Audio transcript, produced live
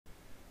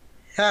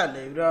Hello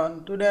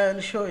everyone, today I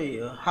will show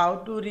you how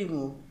to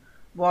remove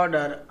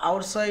border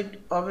outside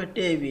of a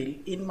table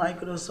in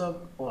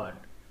Microsoft Word.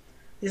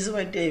 This is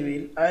my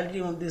table. I will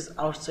remove this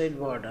outside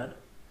border.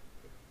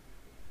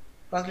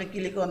 Firstly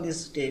click on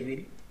this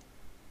table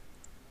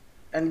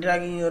and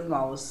dragging your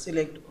mouse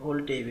select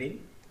whole table.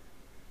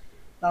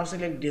 Now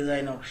select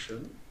design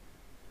option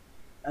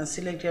and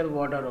select your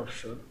border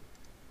option.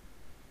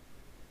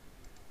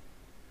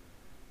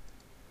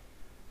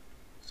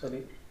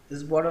 Sorry,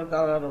 this border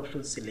color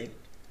option select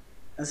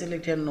and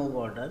select here no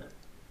border.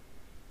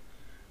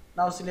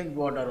 Now select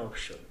border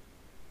option.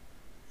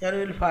 Here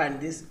you will find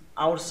this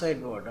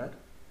outside border.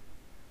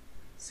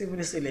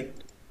 Simply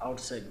select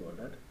outside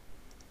border.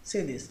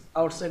 See this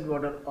outside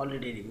border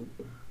already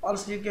removed.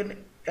 Also you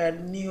can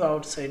add new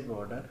outside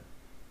border.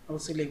 Now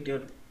select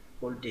your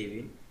whole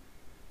table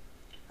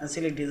and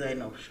select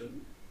design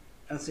option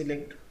and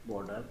select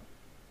border.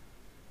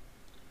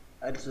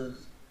 I'll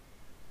choose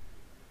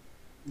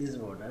this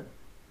border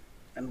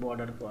and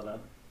border color.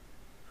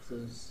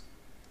 Choose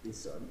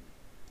this one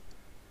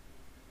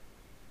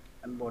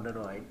and border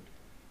white.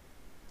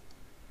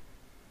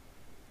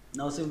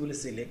 Now simply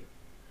select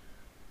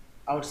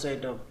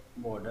outside of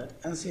border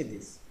and see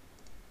this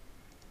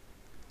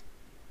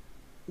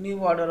new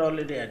border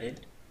already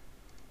added.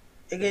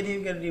 Again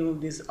you can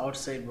remove this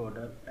outside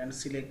border and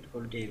select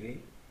whole table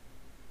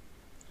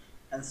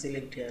and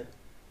select here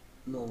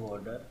no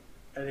border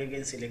and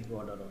again select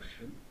border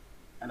option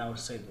and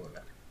outside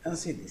border and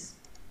see this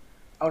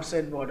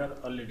outside border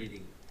already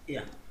removed.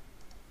 Yeah,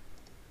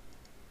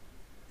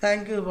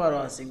 thank you for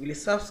watching.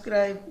 Please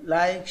subscribe,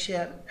 like,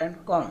 share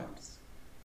and comments.